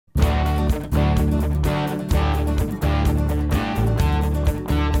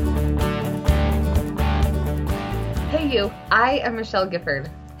you. I am Michelle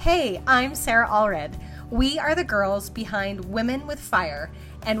Gifford. Hey, I'm Sarah Allred. We are the girls behind Women with Fire,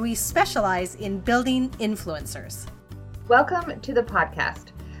 and we specialize in building influencers. Welcome to the podcast.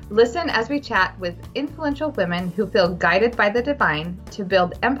 Listen as we chat with influential women who feel guided by the divine to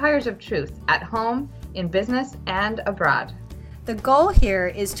build empires of truth at home, in business, and abroad. The goal here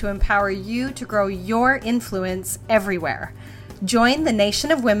is to empower you to grow your influence everywhere. Join the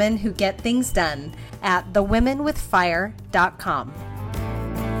nation of women who get things done at thewomenwithfire.com.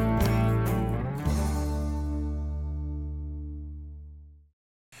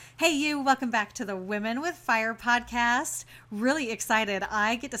 Hey you, welcome back to the Women with Fire podcast. Really excited.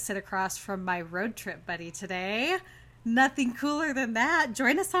 I get to sit across from my road trip buddy today. Nothing cooler than that.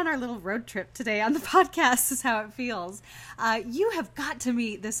 Join us on our little road trip today on the podcast is how it feels. You have got to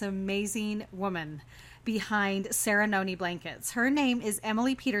meet this amazing woman behind Saranoni blankets. Her name is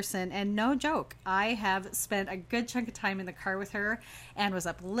Emily Peterson, and no joke, I have spent a good chunk of time in the car with her and was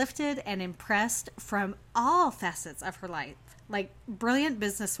uplifted and impressed from all facets of her life. Like, brilliant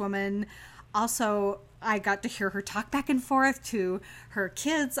businesswoman. Also, I got to hear her talk back and forth to her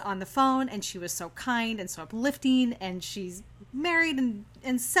kids on the phone, and she was so kind and so uplifting, and she's married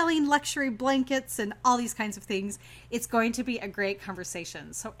and selling luxury blankets and all these kinds of things. It's going to be a great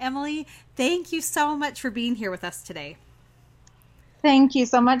conversation. So, Emily, thank you so much for being here with us today. Thank you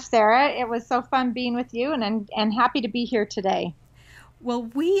so much, Sarah. It was so fun being with you, and happy to be here today. Well,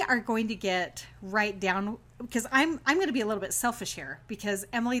 we are going to get right down, because I'm going to be a little bit selfish here, because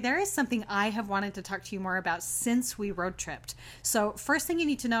Emily, there is something I have wanted to talk to you more about since we road tripped. So first thing you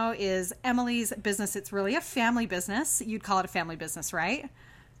need to know is Emily's business. It's really a family business. You'd call it a family business, right?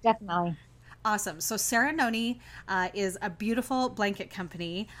 Definitely. Awesome. So Saranoni is a beautiful blanket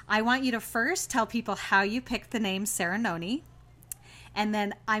company. I want you to first tell people how you picked the name Saranoni, and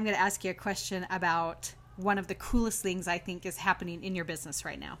then I'm going to ask you a question about one of the coolest things I think is happening in your business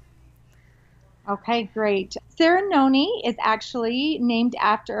right now. Okay, great. Saranoni is actually named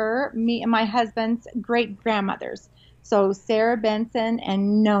after me and my husband's great-grandmothers. So Sarah Benson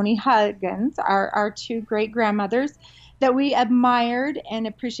and Noni Huggins are our two great-grandmothers that we admired and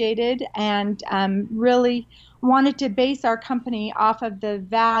appreciated, and really wanted to base our company off of the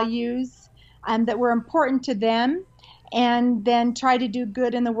values that were important to them, and then try to do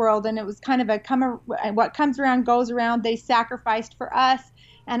good in the world. And it was kind of what comes around goes around. They sacrificed for us,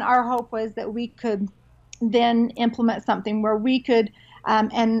 and our hope was that we could then implement something where we could,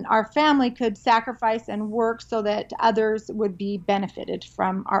 and our family could sacrifice and work so that others would be benefited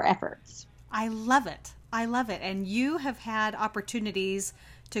from our efforts. I love it. I love it. And you have had opportunities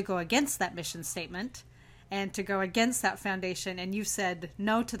to go against that mission statement and to go against that foundation, and you've said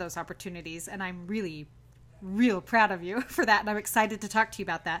no to those opportunities, and I'm real proud of you for that, and I'm excited to talk to you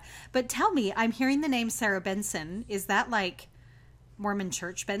about that. But tell me, I'm hearing the name Sarah Benson. Is that like Mormon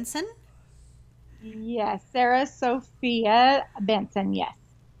Church Benson? Yes, Sarah Sophia Benson, yes.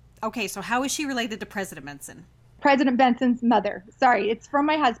 Okay, so how is she related to President Benson? President Benson's mother. Sorry, it's from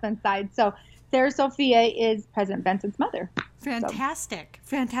my husband's side. So Sarah Sophia is President Benson's mother. Fantastic.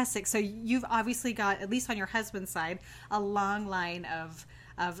 Fantastic. So you've obviously got, at least on your husband's side, a long line of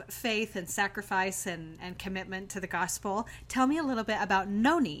faith and sacrifice and commitment to the gospel. Tell me a little bit about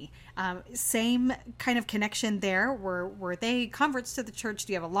Noni. Same kind of connection there. Were they converts to the church?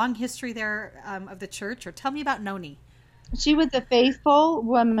 Do you have a long history there of the church? Or tell me about Noni. She was a faithful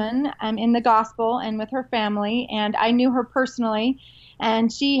woman in the gospel and with her family, and I knew her personally.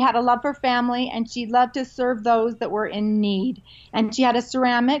 And she had a love for family, and she loved to serve those that were in need. And she had a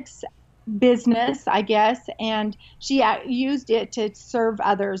ceramics business, I guess, and she used it to serve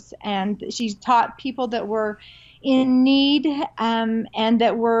others. And she taught people that were in need and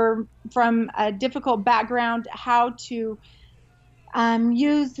that were from a difficult background how to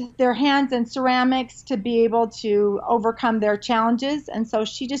use their hands and ceramics to be able to overcome their challenges. And so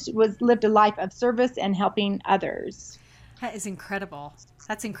she just lived a life of service and helping others. That is incredible.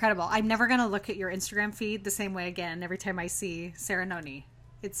 That's incredible. I'm never going to look at your Instagram feed the same way again every time I see Saranoni.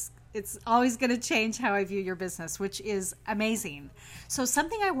 It's always going to change how I view your business, which is amazing. So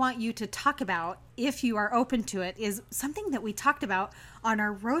something I want you to talk about, if you are open to it, is something that we talked about on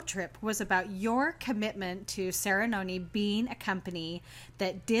our road trip, was about your commitment to Saranoni being a company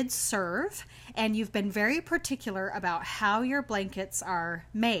that did serve, and you've been very particular about how your blankets are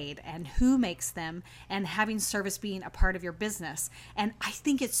made and who makes them, and having service being a part of your business. And I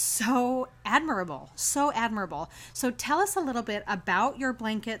think it's so admirable, so admirable. So tell us a little bit about your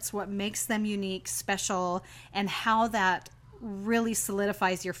blankets, what makes them unique, special, and how that really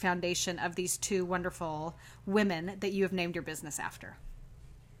solidifies your foundation of these two wonderful women that you have named your business after.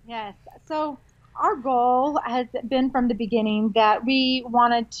 Yes. So Our goal has been from the beginning that we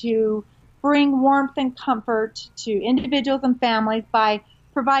wanted to bring warmth and comfort to individuals and families by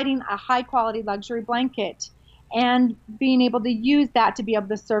providing a high quality luxury blanket and being able to use that to be able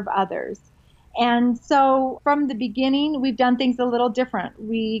to serve others. And so from the beginning, we've done things a little different.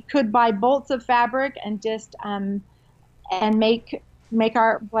 We could buy bolts of fabric and just and make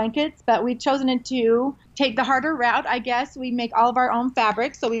our blankets, but we've chosen to take the harder route, I guess. We make all of our own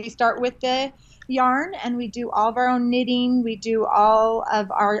fabric. So we start with the yarn and we do all of our own knitting. We do all of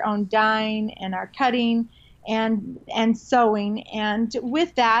our own dyeing and our cutting and sewing. And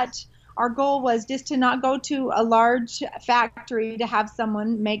with that, our goal was just to not go to a large factory to have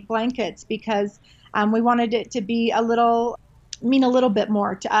someone make blankets because we wanted it to be mean a little bit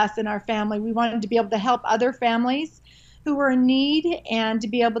more to us and our family. We wanted to be able to help other families who were in need and to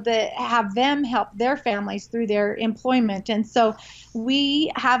be able to have them help their families through their employment. And so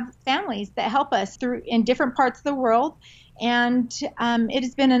we have families that help us through in different parts of the world. And it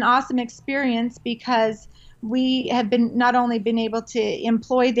has been an awesome experience because we have not only been able to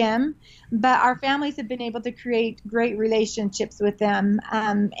employ them, but our families have been able to create great relationships with them.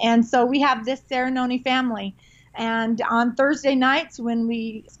 And so we have this Saranoni family. And on Thursday nights when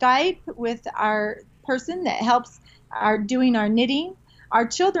we Skype with our person that helps doing our knitting, our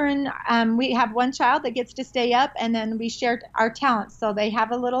children, we have one child that gets to stay up, and then we share our talents. So they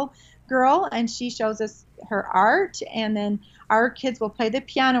have a little girl, and she shows us her art, and then our kids will play the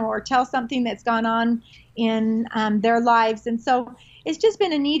piano or tell something that's gone on in their lives. And so it's just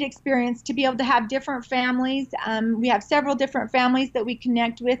been a neat experience to be able to have different families. We have several different families that we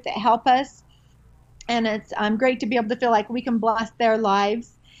connect with that help us, and it's great to be able to feel like we can bless their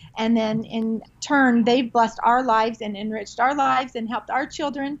lives. And then in turn, they've blessed our lives and enriched our lives and helped our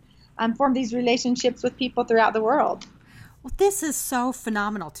children form these relationships with people throughout the world. Well, this is so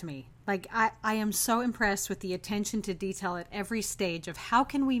phenomenal to me. Like, I am so impressed with the attention to detail at every stage of how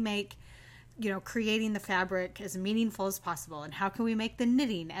can we make, creating the fabric as meaningful as possible, and how can we make the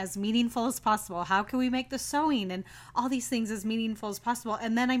knitting as meaningful as possible? How can we make the sewing and all these things as meaningful as possible?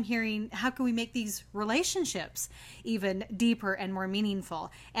 And then I'm hearing, how can we make these relationships even deeper and more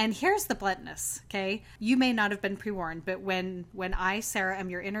meaningful? And here's the bluntness, okay? You may not have been pre-warned, but when I, Sarah,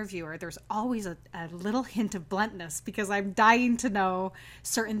 am your interviewer, there's always a little hint of bluntness because I'm dying to know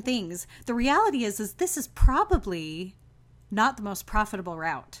certain things. The reality is this is probably not the most profitable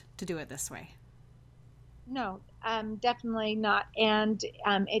route to do it this way. No, definitely not. And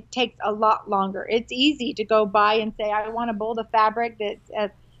it takes a lot longer. It's easy to go by and say, I want a bolt of fabric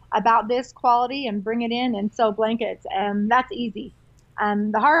that's about this quality and bring it in and sew blankets. That's easy.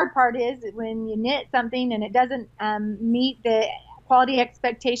 The hard part is when you knit something and it doesn't meet the quality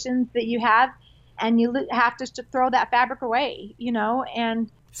expectations that you have, and you have to throw that fabric away, and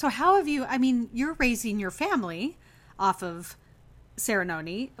so how have you, you're raising your family off of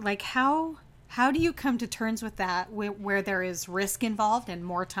Saranoni. Like how do you come to terms with that where there is risk involved and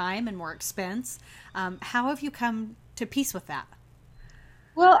more time and more expense? How have you come to peace with that?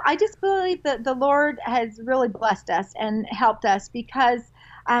 Well, I just believe that the Lord has really blessed us and helped us because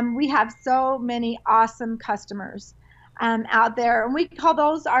we have so many awesome customers out there. And we call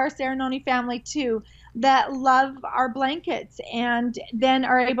those our Saranoni family too, that love our blankets and then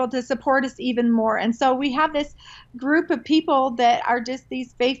are able to support us even more. And so we have this group of people that are just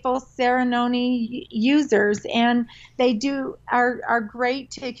these faithful Saranoni users, and they are great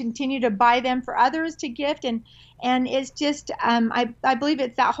to continue to buy them for others to gift. And it's just, I believe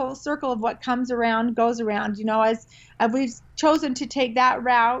it's that whole circle of what comes around goes around. As we've chosen to take that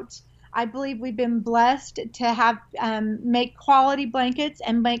route, I believe we've been blessed to have make quality blankets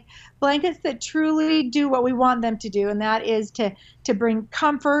and make blankets that truly do what we want them to do, and that is to bring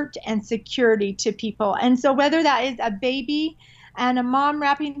comfort and security to people. And so whether that is a baby and a mom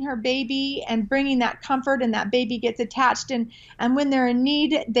wrapping her baby and bringing that comfort, and that baby gets attached, and when they're in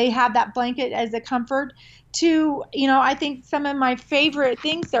need, they have that blanket as a comfort, to, I think some of my favorite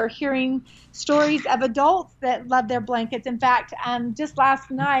things are hearing stories of adults that love their blankets. In fact, just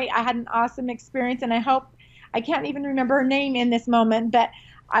last night I had an awesome experience, and I can't even remember her name in this moment, but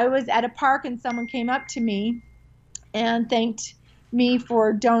I was at a park and someone came up to me and thanked me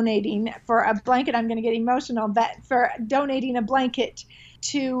for donating for a blanket. I'm going to get emotional, but for donating a blanket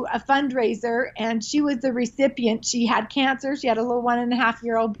to a fundraiser. And she was the recipient. She had cancer. She had a little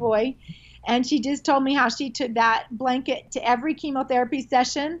 1.5-year-old boy. And she just told me how she took that blanket to every chemotherapy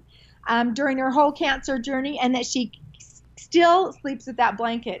session during her whole cancer journey, and that she still sleeps with that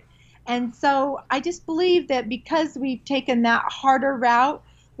blanket. And so I just believe that because we've taken that harder route,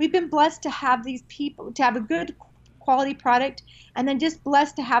 we've been blessed to have these people, to have a good quality product, and then just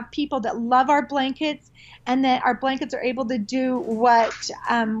blessed to have people that love our blankets, and that our blankets are able to do what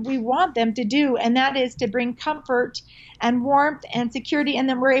we want them to do, and that is to bring comfort and warmth and security. And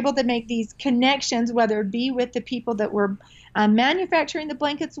then we're able to make these connections, whether it be with the people that we're manufacturing the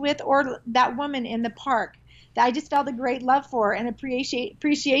blankets with, or that woman in the park that I just felt a great love for and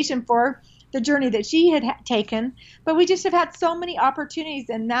appreciation for the journey that she had taken. But we just have had so many opportunities,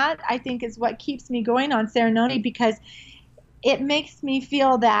 and that, I think, is what keeps me going on Saranoni, because it makes me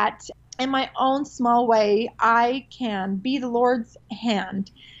feel that in my own small way, I can be the Lord's hand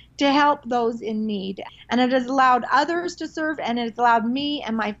to help those in need. And it has allowed others to serve, and it has allowed me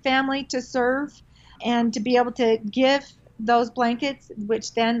and my family to serve, and to be able to give those blankets,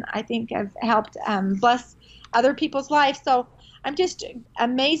 which then I think have helped bless other people's lives. So I'm just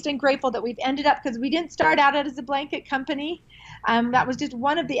amazed and grateful that we've ended up, because we didn't start out as a blanket company. That was just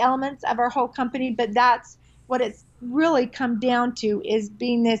one of the elements of our whole company, but that's what it's really come down to, is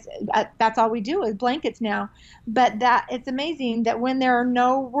being this, that's all we do is blankets now. But that it's amazing that when there are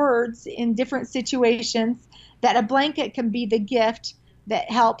no words in different situations, that a blanket can be the gift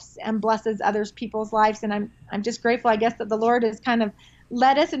that helps and blesses others people's lives. And I'm just grateful, I guess, that the Lord has kind of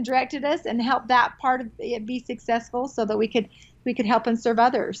led us and directed us and helped that part of it be successful, so that we could help and serve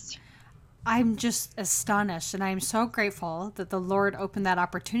others. I'm just astonished, and I'm so grateful that the Lord opened that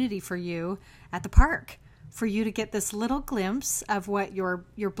opportunity for you at the park, for you to get this little glimpse of what your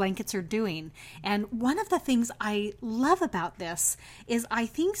blankets are doing. And one of the things I love about this is I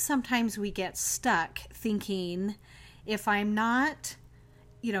think sometimes we get stuck thinking, if I'm not,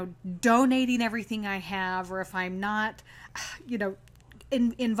 donating everything I have, or if I'm not,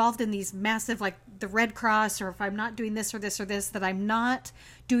 involved in these massive, like the Red Cross, or if I'm not doing this or this or this, that I'm not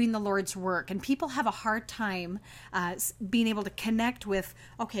doing the Lord's work. And people have a hard time being able to connect with,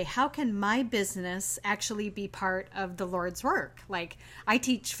 okay, how can my business actually be part of the Lord's work? Like, I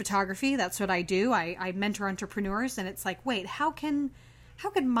teach photography. That's what I do. I mentor entrepreneurs. And it's like, wait, how can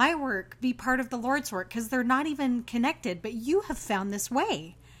my work be part of the Lord's work? Because they're not even connected. But you have found this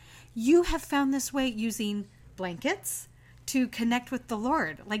way. You have found this way using blankets to connect with the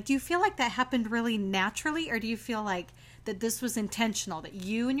Lord. Like, do you feel like that happened really naturally, or do you feel like that this was intentional, that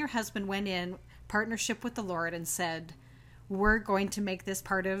you and your husband went in partnership with the Lord and said, we're going to make this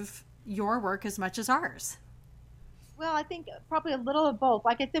part of your work as much as ours? Well, I think probably a little of both.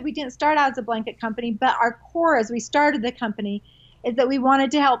 Like I said, we didn't start out as a blanket company, but our core as we started the company is that we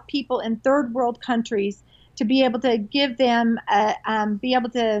wanted to help people in third world countries to be able to give them a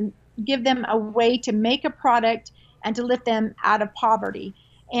way to make a product and to lift them out of poverty.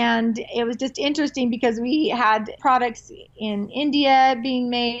 And it was just interesting, because we had products in India being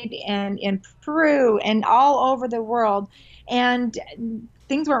made, and in Peru, and all over the world. And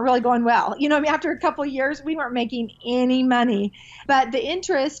things weren't really going well. After a couple of years, we weren't making any money. But the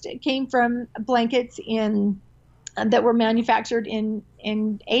interest came from blankets that were manufactured in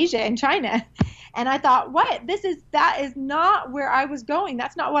Asia and China. And I thought, that is not where I was going.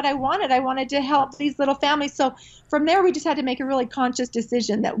 That's not what I wanted. I wanted to help these little families. So from there, we just had to make a really conscious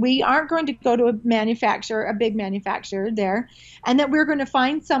decision that we aren't going to go to a big manufacturer there, and that we're going to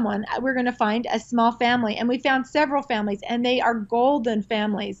find a small family. And we found several families, and they are golden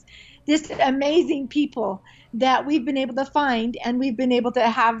families. Just amazing people that we've been able to find, and we've been able to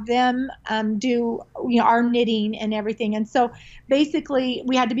have them do our knitting and everything. And so basically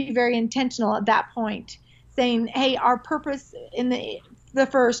we had to be very intentional at that point, saying, hey, our purpose in the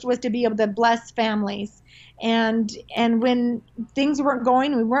first was to be able to bless families. And when things weren't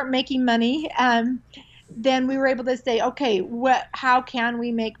going, we weren't making money, then we were able to say, okay, how can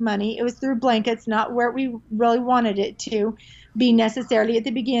we make money? It was through blankets, not where we really wanted it to be necessarily at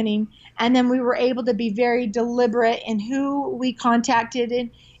the beginning. And then we were able to be very deliberate in who we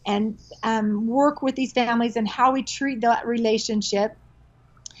contacted and work with these families and how we treat that relationship.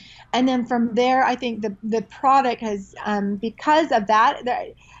 And then from there, I think the product has, because of that,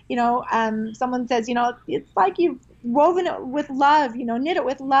 someone says, it's like you've woven it with love, knit it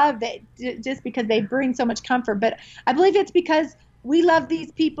with love, that just because they bring so much comfort. But I believe it's because we love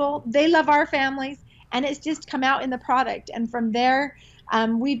these people, they love our families, and it's just come out in the product. And from there,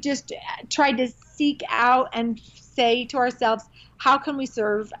 we've just tried to seek out and say to ourselves, how can we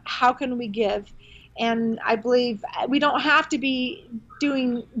serve? How can we give? And I believe we don't have to be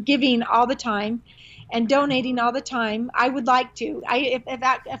giving all the time and donating all the time. I would like to.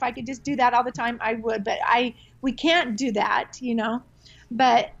 If I could just do that all the time, I would. But we can't do that,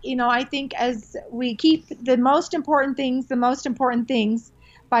 But I think as we keep the most important things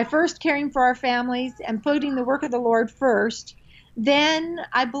by first caring for our families and putting the work of the Lord first, then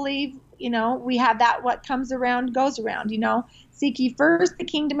I believe we have that what comes around goes around. Seek ye first the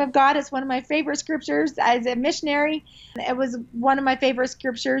kingdom of God. It's one of my favorite scriptures as a missionary. It was one of my favorite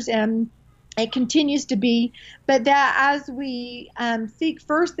scriptures, and it continues to be. But that as we seek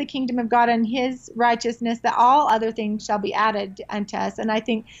first the kingdom of God and his righteousness, that all other things shall be added unto us. And I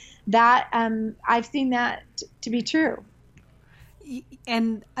think that I've seen that to be true.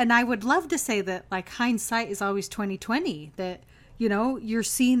 And I would love to say that, like, hindsight is always 2020, that you're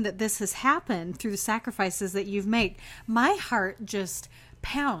seeing that this has happened through the sacrifices that you've made. My heart just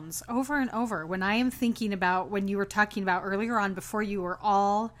pounds over and over when I am thinking about when you were talking about earlier on, before you were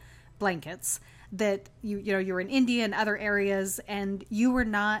all blankets, that you were in India and other areas, and you were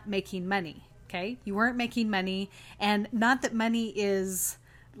not making money. Okay, you weren't making money, and not that money is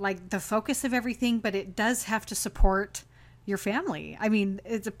like the focus of everything, but it does have to support your family. I mean,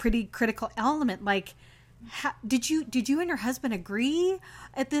 it's a pretty critical element. Like, did you and your husband agree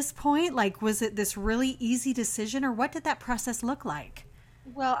at this point? Like, was it this really easy decision, or what did that process look like?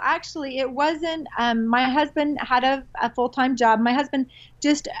 Well, actually, it wasn't. My husband had a full-time job. My husband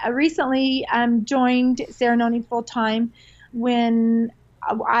just recently joined Saranoni full-time when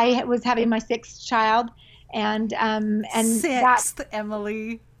I was having my sixth child, and sixth,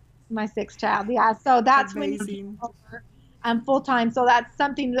 Emily. My sixth child, yeah. So that's amazing. When he came over full time. So that's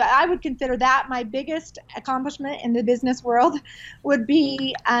something that I would consider that my biggest accomplishment in the business world would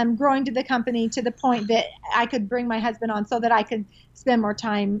be growing to the company to the point that I could bring my husband on so that I could spend more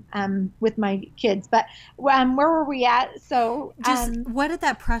time with my kids. But where were we at? So what did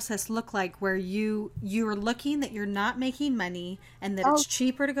that process look like, where you were looking that you're not making money and that it's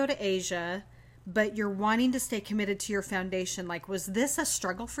cheaper to go to Asia, but you're wanting to stay committed to your foundation? Like, was this a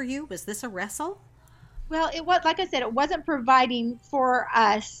struggle for you? Was this a wrestle? Well, it was, like I said, it wasn't providing for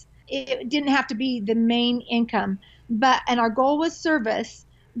us. It didn't have to be the main income, and our goal was service.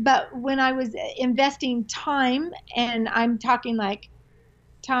 But when I was investing time, and I'm talking like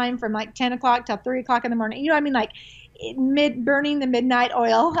time from like 10 o'clock till 3 o'clock in the morning, like burning the midnight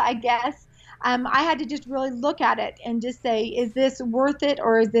oil, I guess. I had to just really look at it and just say, is this worth it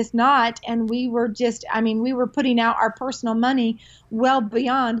or is this not? And we were putting out our personal money well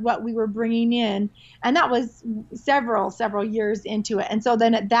beyond what we were bringing in. And that was several years into it. And so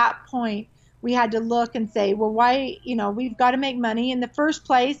then at that point, we had to look and say, well, why, we've got to make money in the first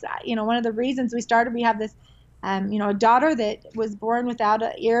place. One of the reasons we started, we have this, a daughter that was born without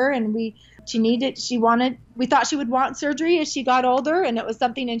an ear, and we thought she would want surgery as she got older, and it was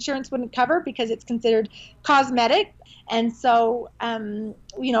something insurance wouldn't cover because it's considered cosmetic. And so,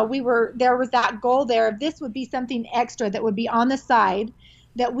 there was that goal there of this would be something extra that would be on the side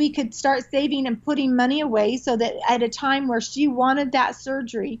that we could start saving and putting money away so that at a time where she wanted that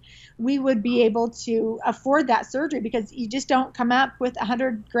surgery, we would be able to afford that surgery, because you just don't come up with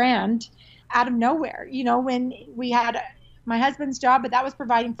 $100,000 out of nowhere, when we had my husband's job, but that was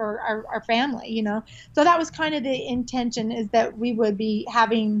providing for our family, So that was kind of the intention, is that we would be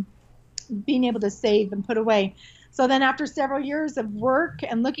being able to save and put away. So then after several years of work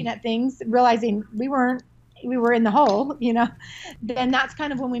and looking at things, realizing we were in the hole, then that's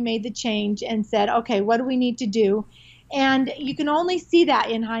kind of when we made the change and said, okay, what do we need to do? And you can only see that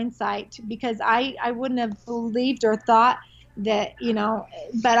in hindsight, because I wouldn't have believed or thought that,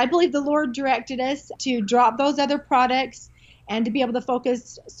 but I believe the Lord directed us to drop those other products and to be able to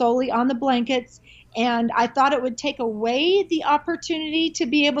focus solely on the blankets. And I thought it would take away the opportunity to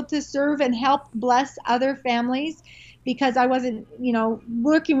be able to serve and help bless other families, because I wasn't,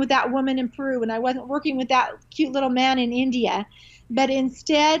 working with that woman in Peru, and I wasn't working with that cute little man in India. But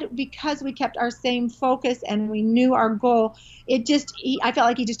instead, because we kept our same focus and we knew our goal, I felt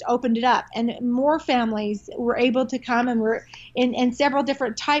like he just opened it up, and more families were able to come, and we're in several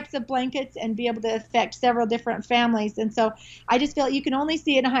different types of blankets and be able to affect several different families. And so I just feel you can only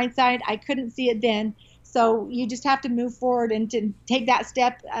see it in hindsight. I couldn't see it then. So you just have to move forward and to take that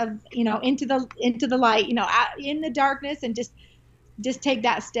step of, into the light, in the darkness, and just take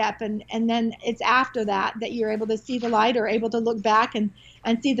that step. And then it's after that you're able to see the light, or able to look back and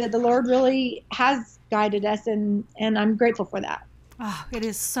see that the Lord really has guided us. And I'm grateful for that. Oh, it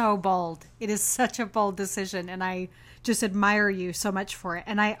is so bold. It is such a bold decision. And I just admire you so much for it.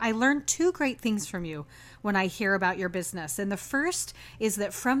 And I learned two great things from you when I hear about your business. And the first is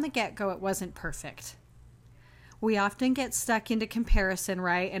that from the get-go, it wasn't perfect. We often get stuck into comparison,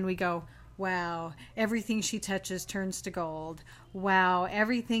 right? And we go, wow, everything she touches turns to gold. Wow,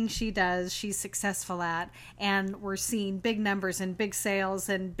 everything she does, she's successful at. And we're seeing big numbers and big sales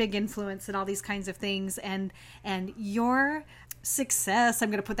and big influence and all these kinds of things. And your success, I'm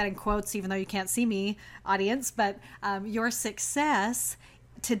going to put that in quotes, even though you can't see me, audience, but your success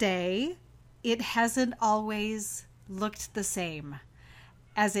today, it hasn't always looked the same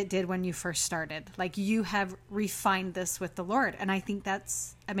as it did when you first started. Like, you have refined this with the Lord, and I think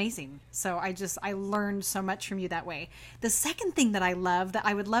that's amazing. So I learned so much from you that way. The second thing that I love, that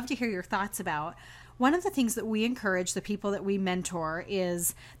I would love to hear your thoughts about, one of the things that we encourage the people that we mentor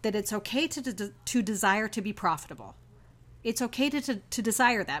is that it's okay to desire to be profitable. It's okay to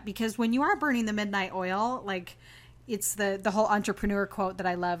desire that, because when you are burning the midnight oil, like, it's the whole entrepreneur quote that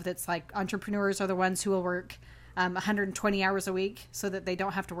I love. That's like, entrepreneurs are the ones who will work 120 hours a week so that they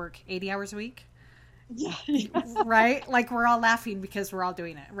don't have to work 80 hours a week. Yeah. Right? Like, we're all laughing because we're all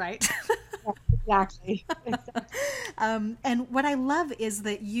doing it, right? Exactly. And what I love is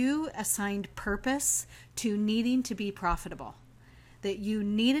that you assigned purpose to needing to be profitable. That you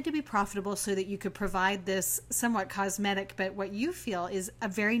needed to be profitable so that you could provide this somewhat cosmetic, but what you feel is a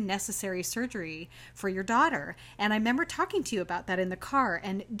very necessary surgery for your daughter. And I remember talking to you about that in the car.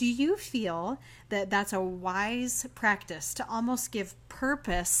 And do you feel that that's a wise practice to almost give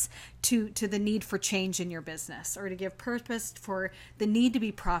purpose to the need for change in your business, or to give purpose for the need to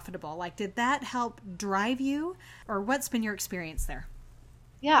be profitable? Like, did that help drive you, or what's been your experience there?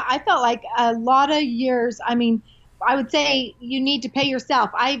 Yeah, I felt like a lot of years, I mean, I would say you need to pay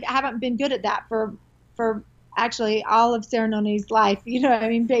yourself. I haven't been good at that for actually all of Saranoni's life, you know what I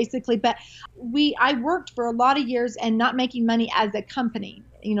mean, basically. But I worked for a lot of years and not making money as a company,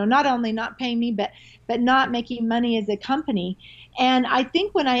 you know, not only not paying me, but not making money as a company. And I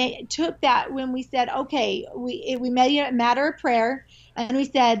think when I took that, when we said, okay, we made it a matter of prayer, and we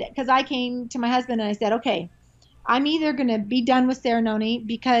said, because I came to my husband and I said, okay, I'm either going to be done with Saranoni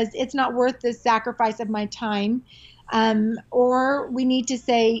because it's not worth the sacrifice of my time, or we need to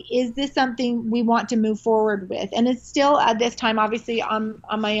say, is this something we want to move forward with? And it's still at this time, obviously, on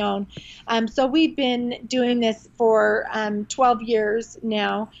my own. So we've been doing this for 12 years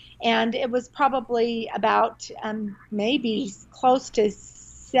now, and it was probably about maybe close to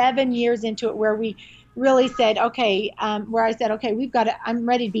 7 years into it where we really said, okay, where I said, okay, I'm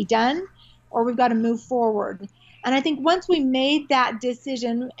ready to be done, or we've got to move forward. And I think once we made that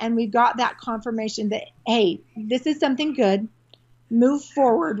decision and we got that confirmation that, hey, this is something good, move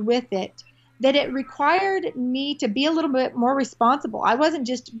forward with it, that it required me to be a little bit more responsible. I wasn't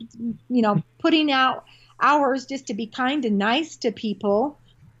just, putting out hours just to be kind and nice to people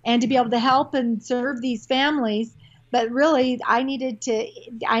and to be able to help and serve these families. But really,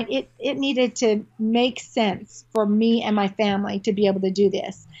 it needed to make sense for me and my family to be able to do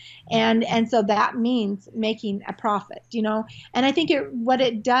this. And so that means making a profit, And I think what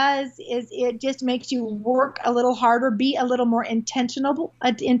it does is it just makes you work a little harder, be a little more intentional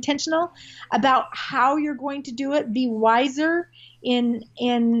about how you're going to do it, be wiser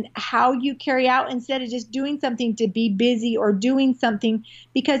in how you carry out, instead of just doing something to be busy, or doing something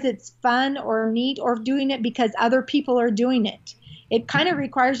because it's fun or neat, or doing it because other people are doing it. It kind of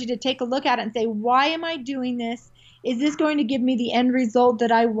requires you to take a look at it and say, why am I doing this? Is this going to give me the end result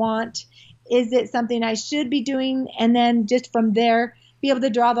that I want? Is it something I should be doing? And then just from there, be able to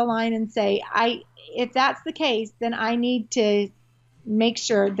draw the line and say, if that's the case, then I need to make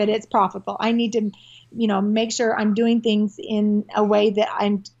sure that it's profitable. I need to, make sure I'm doing things in a way that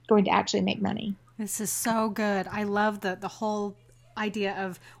I'm going to actually make money. This is so good. I love the whole idea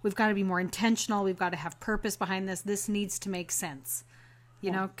of, we've got to be more intentional. We've got to have purpose behind this. This needs to make sense.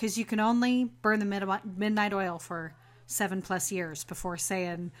 Because you can only burn the midnight oil for 7+ years before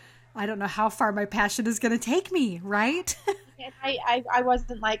saying, I don't know how far my passion is going to take me, right? I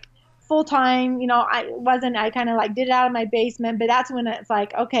wasn't like full time, I kind of like did it out of my basement, but that's when it's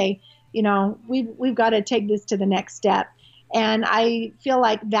like, okay, we've got to take this to the next step. And I feel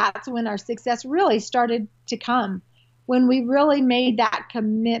like that's when our success really started to come, when we really made that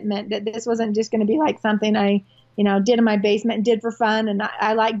commitment that this wasn't just going to be like something I did in my basement and did for fun. And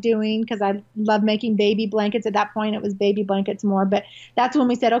I like doing, because I love making baby blankets. At that point, it was baby blankets more. But that's when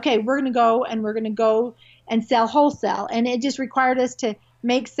we said, okay, we're going to go and sell wholesale. And it just required us to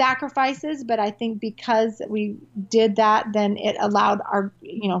make sacrifices. But I think because we did that, then it allowed our,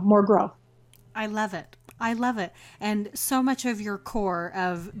 more growth. I love it. I love it. And so much of your core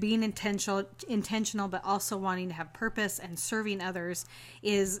of being intentional, but also wanting to have purpose and serving others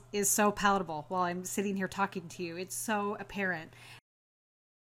is so palatable while I'm sitting here talking to you. It's so apparent.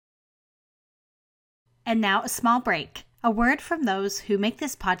 And now a small break. A word from those who make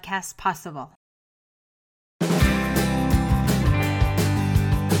this podcast possible.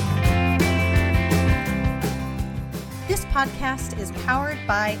 This podcast is powered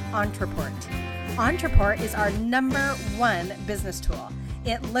by Entreport. Entreport is our #1 business tool.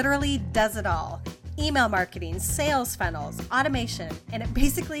 It literally does it all. email marketing, sales funnels, automation, and it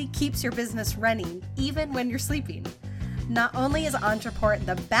basically keeps your business running even when you're sleeping. Not only is Ontraport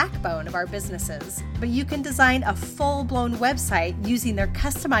the backbone of our businesses, but you can design a full-blown website using their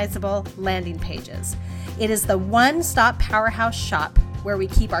customizable landing pages. It is the one-stop powerhouse shop where we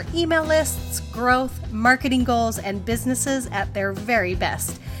keep our email lists, growth, marketing goals, and businesses at their very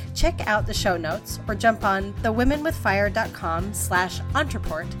best. Check out the show notes or jump on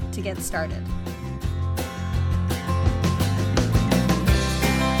thewomenwithfire.com/Ontraport to get started.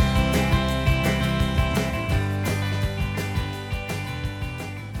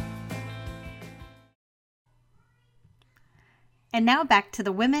 And now back to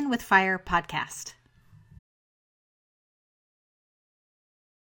the Women with Fire podcast.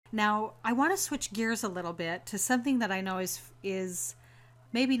 Now, I want to switch gears a little bit to something that I know is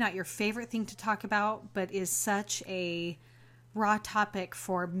maybe not your favorite thing to talk about, but is such a raw topic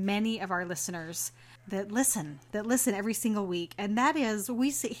for many of our listeners that listen every single week. And that is,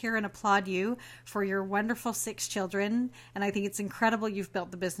 we sit here and applaud you for your wonderful 6 children. And I think it's incredible you've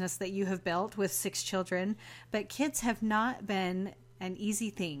built the business that you have built with 6 children. But kids have not been an easy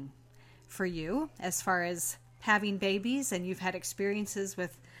thing for you as far as having babies, and you've had experiences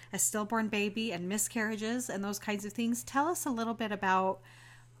with a stillborn baby and miscarriages and those kinds of things. Tell us a little bit about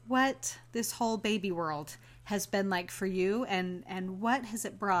what this whole baby world has been like for you, and what has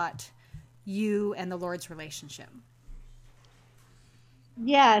it brought you and the Lord's relationship?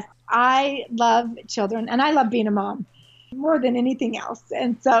 Yes, I love children, and I love being a mom more than anything else.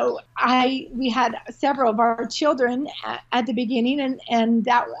 And so we had several of our children at the beginning, and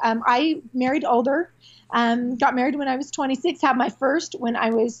that I married older, got married when I was 26, had my first when I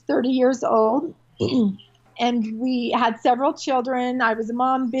was 30 years old. And we had several children. I was a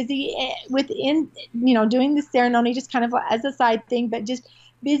mom, busy doing the ceremony just kind of as a side thing, but just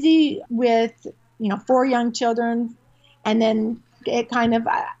busy with, 4 young children. And then it kind of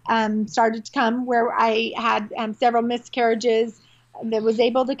started to come where I had several miscarriages that was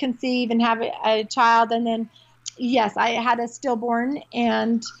able to conceive and have a child. And then, yes, I had a stillborn,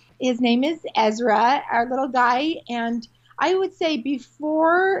 and his name is Ezra, our little guy. And I would say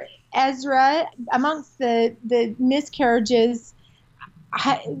before Ezra, amongst the miscarriages,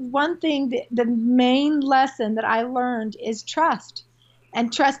 one thing, the main lesson that I learned is trust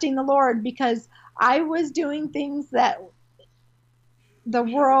and trusting the Lord, because I was doing things that the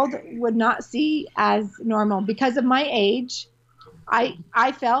world would not see as normal. Because of my age, I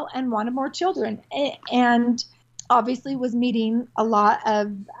felt and wanted more children, and obviously was meeting a lot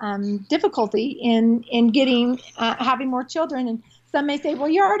of difficulty in having more children. And some may say, well,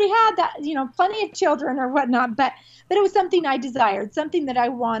 you already had that, plenty of children or whatnot, but it was something I desired, something that I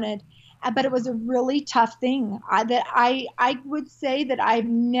wanted. But it was a really tough thing. I would say that I've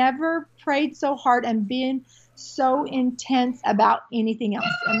never prayed so hard and been so intense about anything else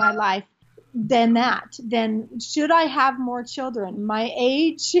in my life than that. Then should I have more children? My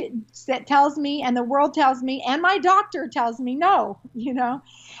age tells me, and the world tells me, and my doctor tells me no,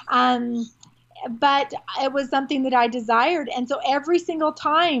 but it was something that I desired. And so every single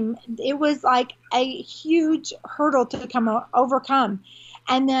time it was like a huge hurdle to overcome.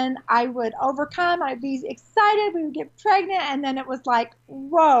 And then I would overcome, I'd be excited, we would get pregnant, and then it was like,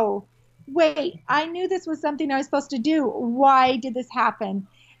 whoa, wait, I knew this was something I was supposed to do. Why did this happen?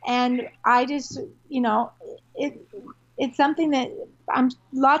 And I just, it's something that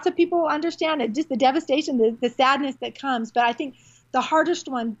lots of people understand it, just the devastation, the sadness that comes. But I think the hardest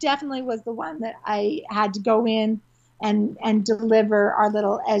one definitely was the one that I had to go in and deliver our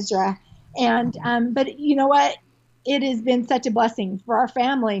little Ezra. And but you know what? It has been such a blessing for our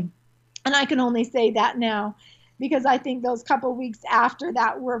family. And I can only say that now, because I think those couple weeks after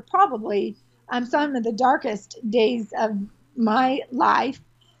that were probably some of the darkest days of my life.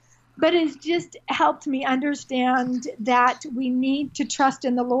 But it's just helped me understand that we need to trust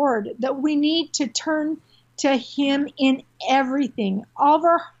in the Lord, that we need to turn to Him in everything, all of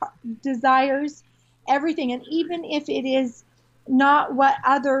our desires, everything. And even if it is not what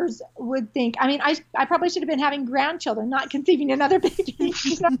others would think. I mean, I probably should have been having grandchildren, not conceiving another baby.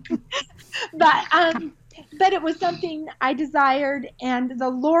 But it was something I desired, and the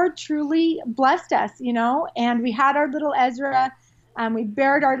Lord truly blessed us, and we had our little Ezra. We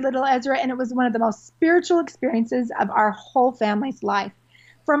buried our little Ezra, and it was one of the most spiritual experiences of our whole family's life.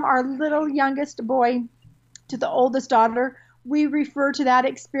 From our little youngest boy to the oldest daughter, we refer to that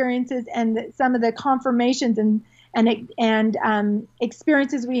experiences and some of the confirmations and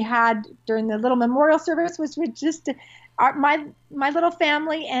experiences we had during the little memorial service, which was just my little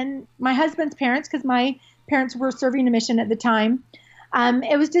family and my husband's parents, because my parents were serving a mission at the time.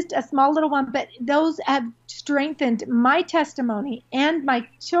 It was just a small little one, but those have strengthened my testimony and my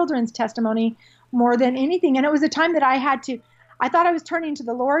children's testimony more than anything. And it was a time that I thought I was turning to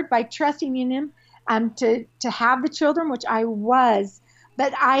the Lord by trusting in Him to have the children, which I was,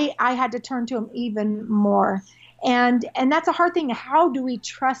 but I had to turn to Him even more. And that's a hard thing. How do we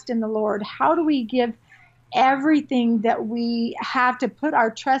trust in the Lord? How do we give everything that we have to put our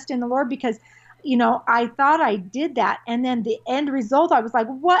trust in the Lord? Because, I thought I did that. And then the end result, I was like,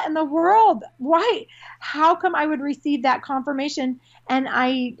 what in the world? Why? How come I would receive that confirmation? And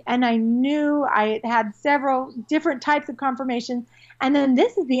I knew I had several different types of confirmation. And then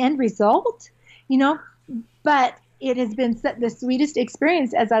this is the end result, but it has been the sweetest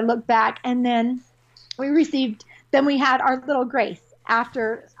experience as I look back. And then we had our little Grace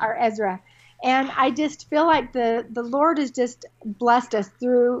after our Ezra. And I just feel like the Lord has just blessed us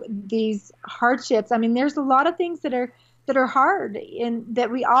through these hardships. I mean, there's a lot of things that are hard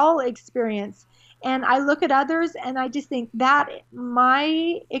that we all experience. And I look at others and I just think that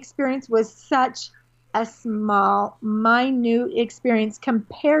my experience was such a small, minute experience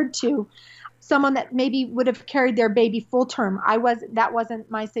compared to someone that maybe would have carried their baby full term. That wasn't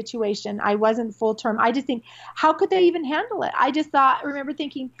my situation. I wasn't full term. I just think, how could they even handle it? I remember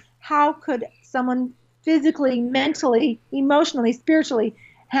thinking, how could someone physically, mentally, emotionally, spiritually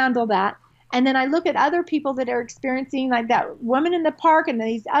handle that? And then I look at other people that are experiencing, like that woman in the park, and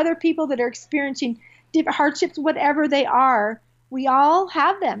these other people that are experiencing different hardships, whatever they are. We all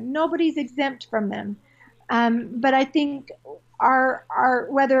have them. Nobody's exempt from them. But I think our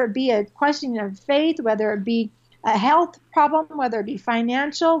whether it be a question of faith, whether it be a health problem, whether it be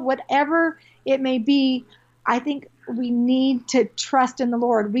financial, whatever it may be, I think we need to trust in the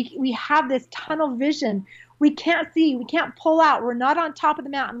Lord. We have this tunnel vision. We can't see. We can't pull out. We're not on top of the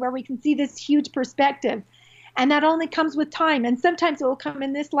mountain where we can see this huge perspective. And that only comes with time. And sometimes it will come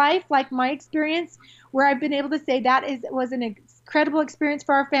in this life, like my experience, where I've been able to say was an incredible experience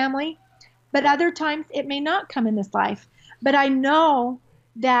for our family. But other times it may not come in this life. But I know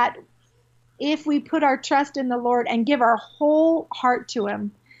that if we put our trust in the Lord and give our whole heart to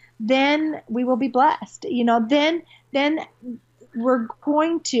Him, then we will be blessed. Then we're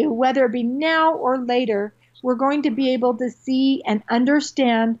going to, whether it be now or later, we're going to be able to see and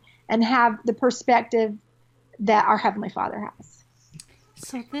understand and have the perspective that our Heavenly Father has.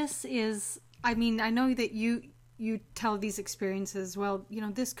 So this is, I know that you tell these experiences, well,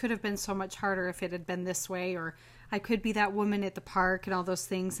 this could have been so much harder if it had been this way, or I could be that woman at the park and all those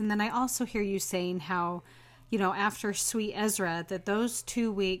things. And then I also hear you saying how, after Sweet Ezra, that those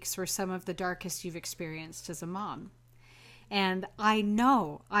 2 weeks were some of the darkest you've experienced as a mom. And I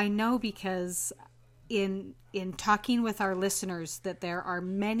know because in talking with our listeners that there are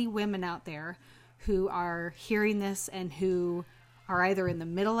many women out there who are hearing this and who are either in the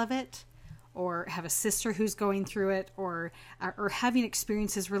middle of it or have a sister who's going through it or having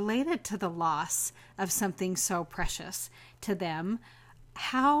experiences related to the loss of something so precious to them.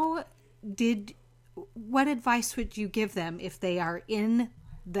 What advice would you give them if they are in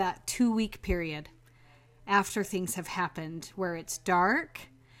that 2-week period after things have happened where it's dark,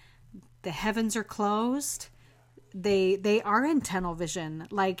 the heavens are closed, they are in tunnel vision?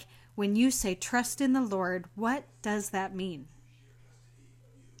 Like when you say trust in the Lord, what does that mean?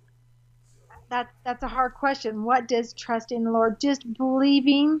 That's a hard question. What does trust in the Lord? Just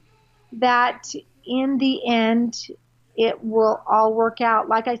believing that in the end it will all work out.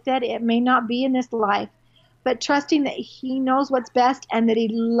 Like I said, it may not be in this life, but trusting that He knows what's best and that He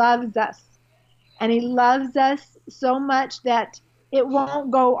loves us. And He loves us so much that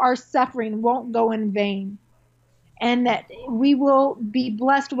our suffering won't go in vain. And that we will be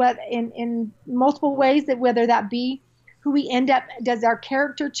blessed with in multiple ways, that whether that be who we end up, does our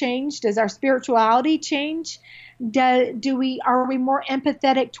character change? Does our spirituality change? Are we more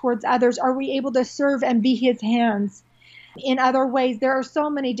empathetic towards others? Are we able to serve and be His hands in other ways? There are so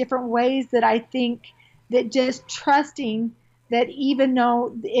many different ways that I think that just trusting that even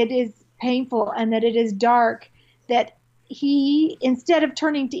though it is painful and that it is dark, that He, instead of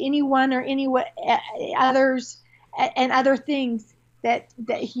turning to anyone or others and other things, that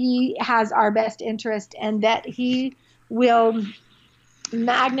He has our best interest and that He will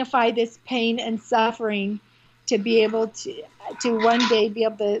magnify this pain and suffering to be able to one day be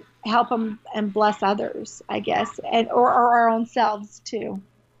able to help them and bless others, I guess, or our own selves too.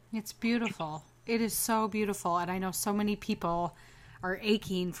 It's beautiful. It is so beautiful. And I know so many people are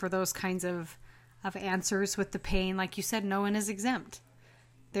aching for those kinds of answers with the pain. Like you said, no one is exempt.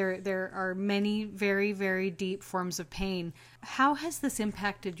 There are many very, very deep forms of pain. How has this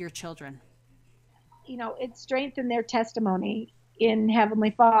impacted your children? It strengthened their testimony. in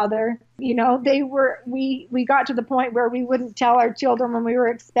Heavenly Father. We got to the point where we wouldn't tell our children when we were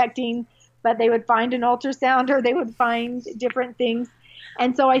expecting, but they would find an ultrasound or they would find different things.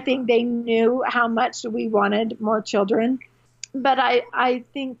 And so I think they knew how much we wanted more children. But I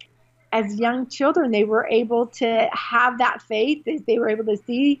think as young children, they were able to have that faith. They were able to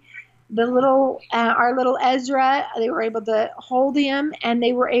see our little Ezra. They were able to hold him, and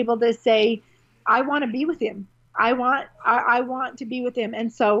they were able to say, I want to be with him. I want to be with him.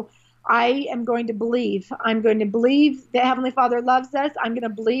 And so I am going to believe. I'm going to believe that Heavenly Father loves us. I'm going to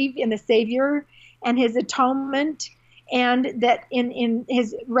believe in the Savior and his atonement, and that in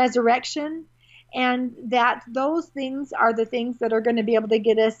his resurrection, and that those things are the things that are going to be able to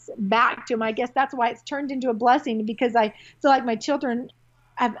get us back to him. I guess that's why it's turned into a blessing, because I feel like my children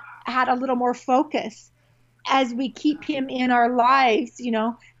have had a little more focus as we keep him in our lives,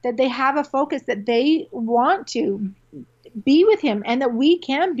 that they have a focus, that they want to be with him, and that we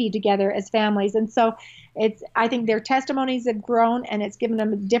can be together as families. And so I think their testimonies have grown, and it's given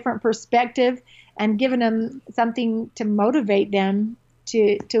them a different perspective and given them something to motivate them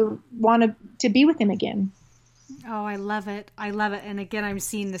to want to be with him again. Oh, I love it. I love it. And again, I'm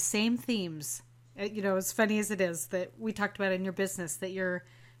seeing the same themes, as funny as it is, that we talked about in your business, that you're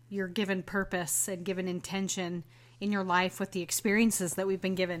given purpose and given intention in your life with the experiences that we've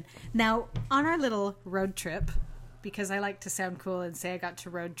been given. Now, on our little road trip, because I like to sound cool and say I got to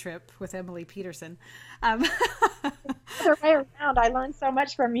road trip with Emily Peterson. The way around, I learned so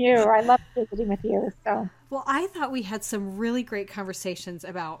much from you. I love visiting with you. So, well, I thought we had some really great conversations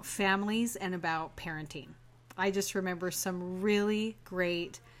about families and about parenting. I just remember some really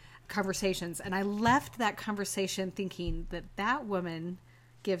great conversations, and I left that conversation thinking that woman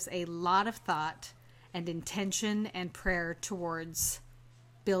gives a lot of thought and intention and prayer towards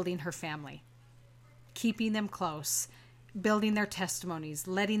building her family, keeping them close, building their testimonies,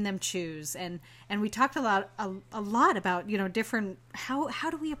 letting them choose. And we talked a lot about, different, how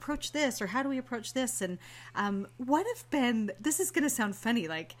do we approach this, or how do we approach this? And what have been, this is going to sound funny,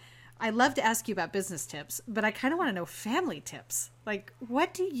 like, I love to ask you about business tips, but I kind of want to know family tips. Like,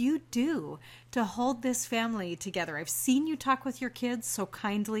 what do you do to hold this family together? I've seen you talk with your kids so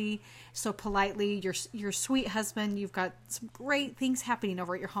kindly, so politely. Your sweet husband. You've got some great things happening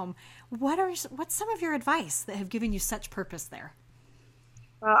over at your home. What's some of your advice that have given you such purpose there?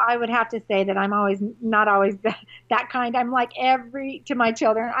 Well, I would have to say that I'm not always that kind. I'm like to my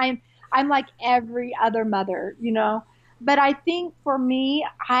children. I'm like every other mother, But I think for me,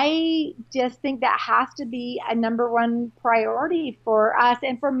 I just think that has to be a number one priority for us.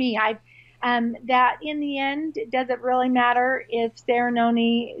 And for me, that in the end, does it really matter if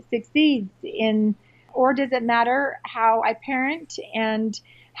Saranoni succeeds or does it matter how I parent and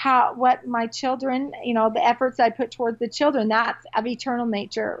what my children, the efforts I put towards the children, that's of eternal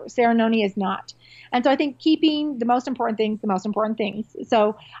nature. Saranoni is not. And so I think keeping the most important things.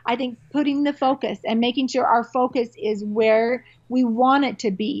 So I think putting the focus and making sure our focus is where we want it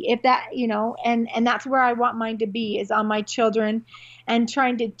to be. If that, and that's where I want mine to be, is on my children, and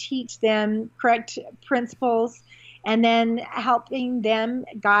trying to teach them correct principles, and then helping them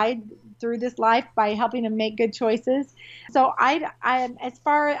guide through this life by helping them make good choices. So I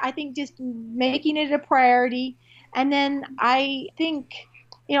think just making it a priority. And then I think,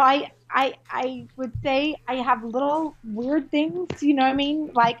 I would say I have little weird things, you know what I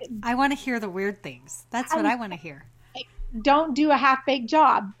mean? Like, I want to hear the weird things. That's what I want to hear. Don't do a half-baked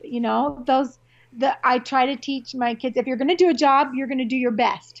job. I try to teach my kids, if you're going to do a job, you're going to do your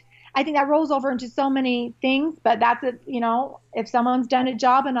best. I think that rolls over into so many things, but that's it. If someone's done a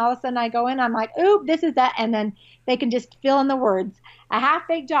job and all of a sudden I go in, I'm like, ooh, this is that. And then they can just fill in the words. A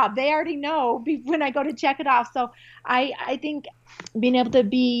half-baked job. They already know when I go to check it off. So I think being able to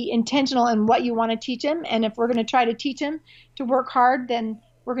be intentional in what you want to teach them. And if we're going to try to teach them to work hard, then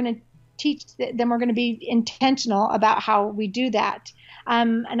we're going to be intentional about how we do that.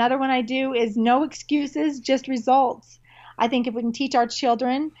 Another one I do is no excuses, just results. I think if we can teach our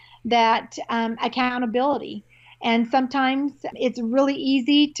children that accountability, and sometimes it's really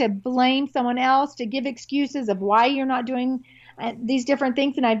easy to blame someone else, to give excuses of why you're not doing these different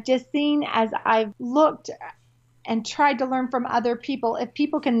things. And I've just seen, as I've looked and tried to learn from other people, if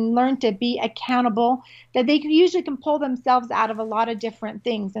people can learn to be accountable, that they usually can pull themselves out of a lot of different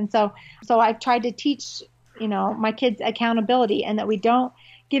things. And so I've tried to teach, my kids accountability, and that we don't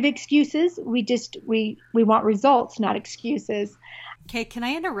give excuses. We want results, not excuses. Okay, can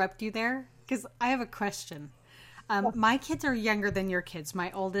I interrupt you there? Because I have a question. My kids are younger than your kids.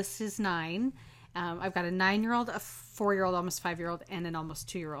 My oldest is 9. I've got a 9-year-old, a 4-year-old, almost 5-year-old, and an almost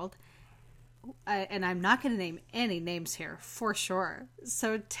 2-year-old. and I'm not going to name any names here for sure.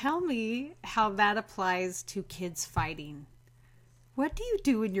 So tell me how that applies to kids fighting. What do you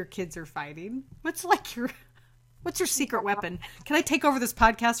do when your kids are fighting? What's your secret weapon? Can I take over this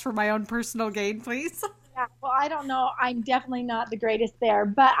podcast for my own personal gain, please? Yeah, well, I don't know. I'm definitely not the greatest there,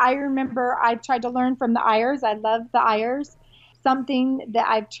 but I remember I tried to learn from the Ayers. I love the Ayers. Something that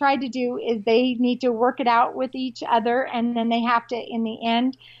I've tried to do is they need to work it out with each other, and then they have to, in the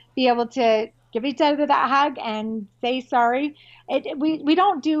end, be able to give each other that hug and say sorry. We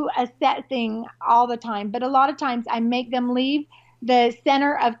don't do a set thing all the time, but a lot of times I make them leave the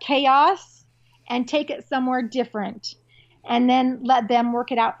center of chaos and take it somewhere different, and then let them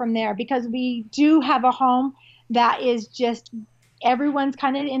work it out from there, because we do have a home that is just everyone's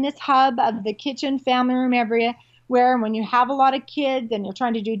kind of in this hub of the kitchen, family room area, where when you have a lot of kids and you're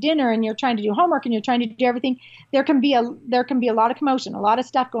trying to do dinner and you're trying to do homework and you're trying to do everything, there can be a lot of commotion, a lot of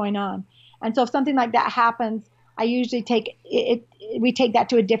stuff going on. And so if something like that happens, I usually we take that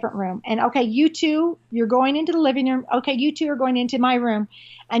to a different room. And okay, you two, you're going into the living room. Okay, you two are going into my room,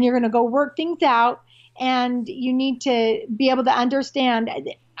 and you're going to go work things out. And you need to be able to understand.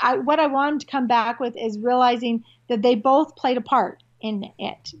 What I want them to come back with is realizing that they both played a part in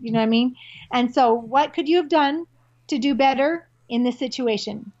it. You know what I mean? And so what could you have done to do better in this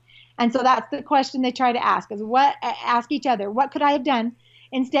situation? And so that's the question they try to ask, is ask each other, what could I have done?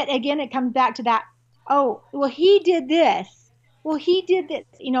 Instead, again, it comes back to that, oh, well, he did this. Well, he did this.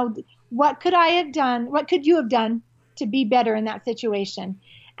 What could I have done? What could you have done to be better in that situation?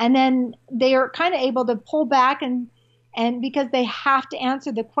 And then they are kind of able to pull back, and because they have to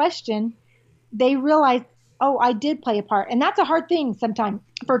answer the question, they realize, oh, I did play a part. And that's a hard thing sometimes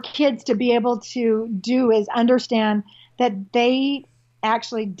for kids to be able to do, is understand that they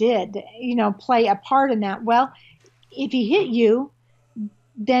actually did, play a part in that. Well, if he hit you,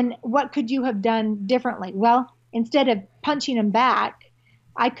 then what could you have done differently? Well, instead of punching him back,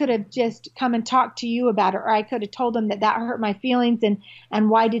 I could have just come and talked to you about it, or I could have told him that hurt my feelings, and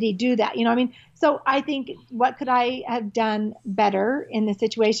why did he do that? So I think, what could I have done better in the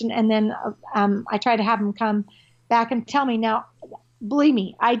situation? And then I try to have him come back and tell me. Now, believe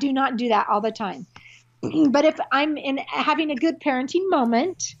me, I do not do that all the time. But if I'm having a good parenting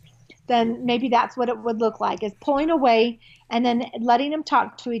moment, then maybe that's what it would look like, is pulling away and then letting them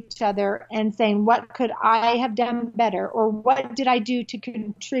talk to each other and saying, what could I have done better? Or what did I do to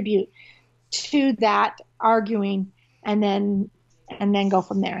contribute to that arguing? And then go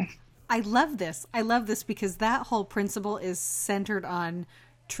from there. I love this. I love this because that whole principle is centered on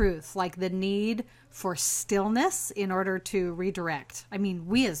truth, like the need for stillness in order to redirect. I mean,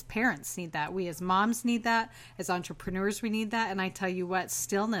 we as parents need that. We as moms need that. As entrepreneurs, we need that. And I tell you what,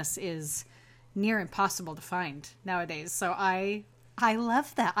 stillness is near impossible to find nowadays. So I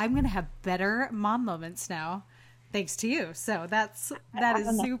love that. I'm going to have better mom moments now, thanks to you. So that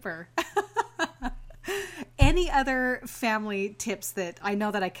is super. Any other family tips that, I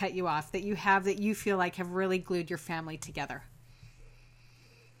know that I cut you off, that you have that you feel like have really glued your family together?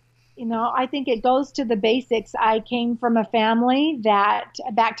 I think it goes to the basics. I came from a family that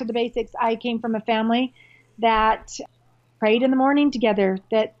prayed in the morning together,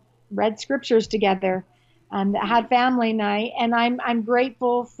 that read scriptures together, that had family night. And I'm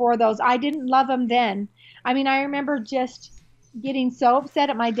grateful for those. I didn't love them then. I mean, I remember just getting so upset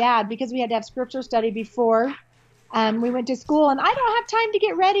at my dad because we had to have scripture study before we went to school, and I don't have time to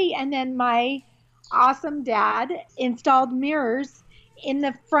get ready. And then my awesome dad installed mirrors in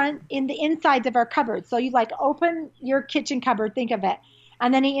the insides of our cupboards. So you open your kitchen cupboard, think of it.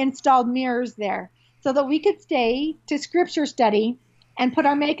 And then he installed mirrors there so that we could stay to scripture study and put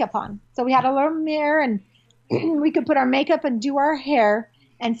our makeup on. So we had a little mirror, and we could put our makeup and do our hair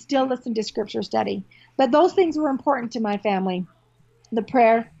and still listen to scripture study. But those things were important to my family: the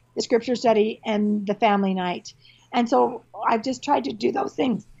prayer, the scripture study, and the family night. And so I've just tried to do those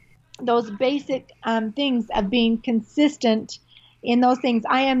things, those basic things of being consistent in those things.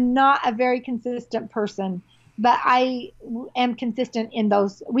 I am not a very consistent person, but I am consistent in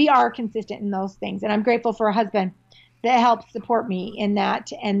those. We are consistent in those things. And I'm grateful for a husband that helps support me in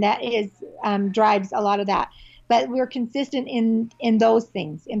that. And that drives a lot of that. But we're consistent in those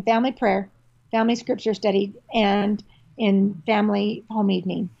things, in family prayer, family scripture study, and in family home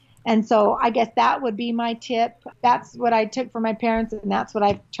evening. And so I guess that would be my tip. That's what I took from my parents, and that's what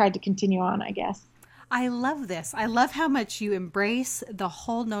I've tried to continue on, I guess. I love this. I love how much you embrace the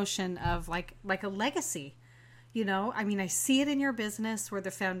whole notion of like a legacy. I see it in your business where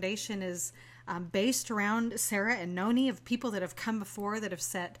the foundation is based around Sarah and Noni, of people that have come before that have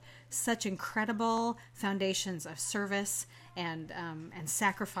set such incredible foundations of service and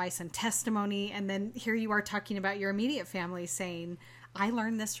sacrifice and testimony. And then here you are talking about your immediate family saying, I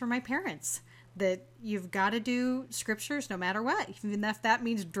learned this from my parents, that you've got to do scriptures no matter what, even if that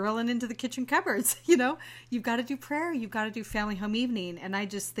means drilling into the kitchen cupboards. You've got to do prayer, you've got to do family home evening. And I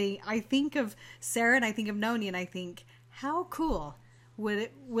think of Sarah and I think of Noni and I think, how cool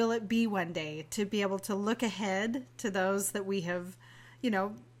will it be one day to be able to look ahead to those that we have,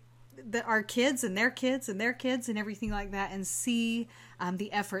 our kids and their kids and their kids and everything like that, and see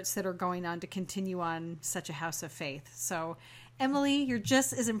the efforts that are going on to continue on such a house of faith. So Emily, you're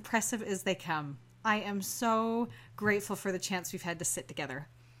just as impressive as they come. I am so grateful for the chance we've had to sit together.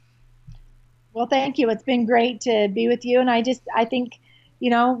 Well, thank you. It's been great to be with you. And I think,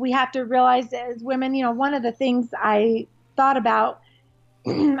 we have to realize as women, one of the things I thought about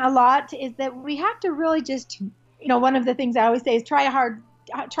a lot is that we have to really just, one of the things I always say is try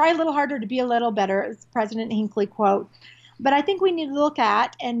a little harder to be a little better, as President Hinckley quote. But I think we need to look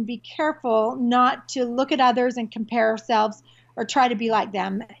at and be careful not to look at others and compare ourselves or try to be like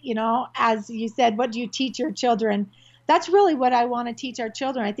them. As you said, what do you teach your children? That's really what I want to teach our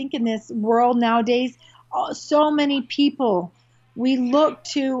children. I think in this world nowadays, so many people, we look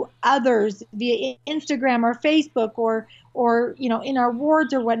to others via Instagram or Facebook or in our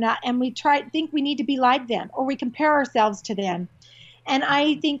wards or whatnot, and we think we need to be like them, or we compare ourselves to them. And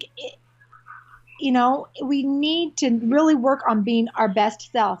I think, we need to really work on being our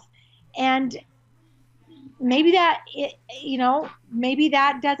best self. And maybe that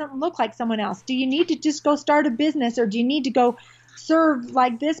doesn't look like someone else. Do you need to just go start a business, or do you need to go serve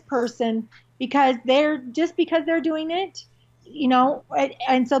like this person because they're doing it,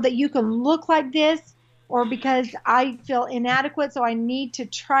 and so that you can look like this, or because I feel inadequate, so I need to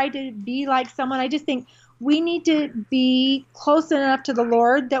try to be like someone. I just think we need to be close enough to the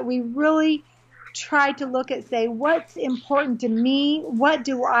Lord that we really try to say, what's important to me? What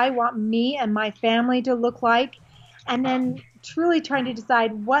do I want me and my family to look like? And then truly trying to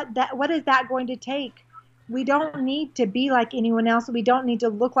decide what is that going to take? We don't need to be like anyone else. We don't need to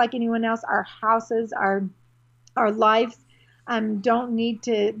look like anyone else. Our houses, our lives don't need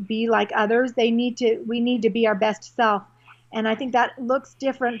to be like others. We need to be our best self. And I think that looks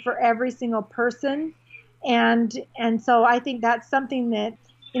different for every single person. And so I think that's something that,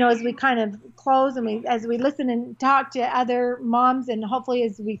 as we kind of close and as we listen and talk to other moms, and hopefully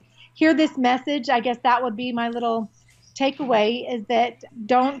as we hear this message, I guess that would be my little takeaway, is that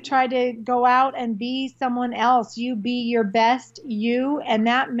don't try to go out and be someone else. You be your best you, and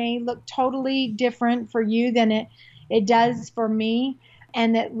that may look totally different for you than it does for me.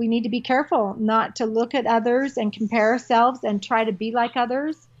 And that we need to be careful not to look at others and compare ourselves and try to be like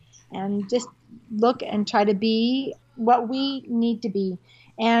others, and just look and try to be what we need to be,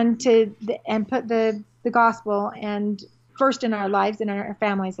 and put the gospel and first in our lives and in our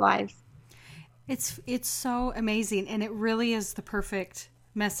families' lives. It's so amazing, and it really is the perfect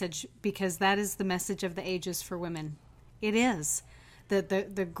message, because that is the message of the ages for women. It is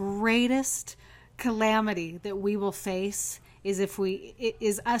the greatest calamity that we will face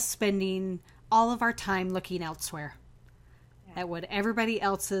is us spending all of our time looking elsewhere at what everybody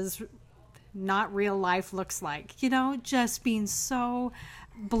else's not real life looks like, just being so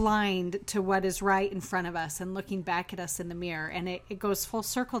blind to what is right in front of us and looking back at us in the mirror. And it goes full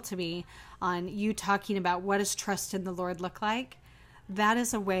circle to me on you talking about what does trust in the Lord look like. That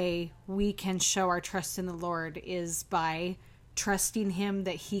is a way we can show our trust in the Lord, is by trusting him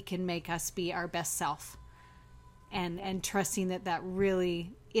that he can make us be our best self, and trusting that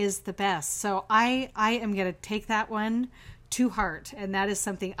really is the best. So I am going to take that one to heart, and that is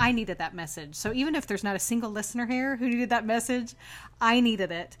something I needed, that message. So even if there's not a single listener here who needed that message, I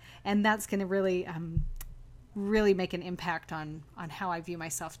needed it, and that's going to really make an impact on how I view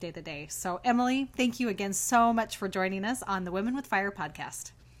myself day to day. So Emily, thank you again so much for joining us on the Women with Fire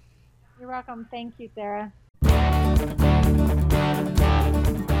podcast. You're welcome. Thank you, Sarah.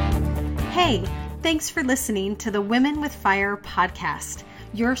 Hey, thanks for listening to the Women with Fire podcast.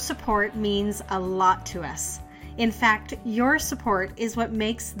 Your support means a lot to us. In fact, your support is what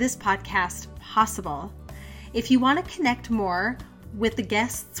makes this podcast possible. If you want to connect more with the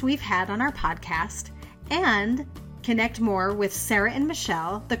guests we've had on our podcast, and connect more with Sarah and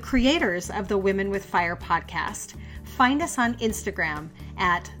Michelle, the creators of the Women with Fire podcast, find us on Instagram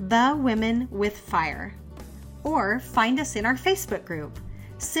at The Women with Fire, or find us in our Facebook group.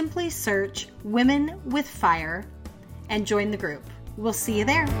 Simply search Women with Fire and join the group. We'll see you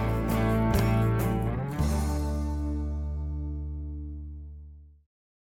there.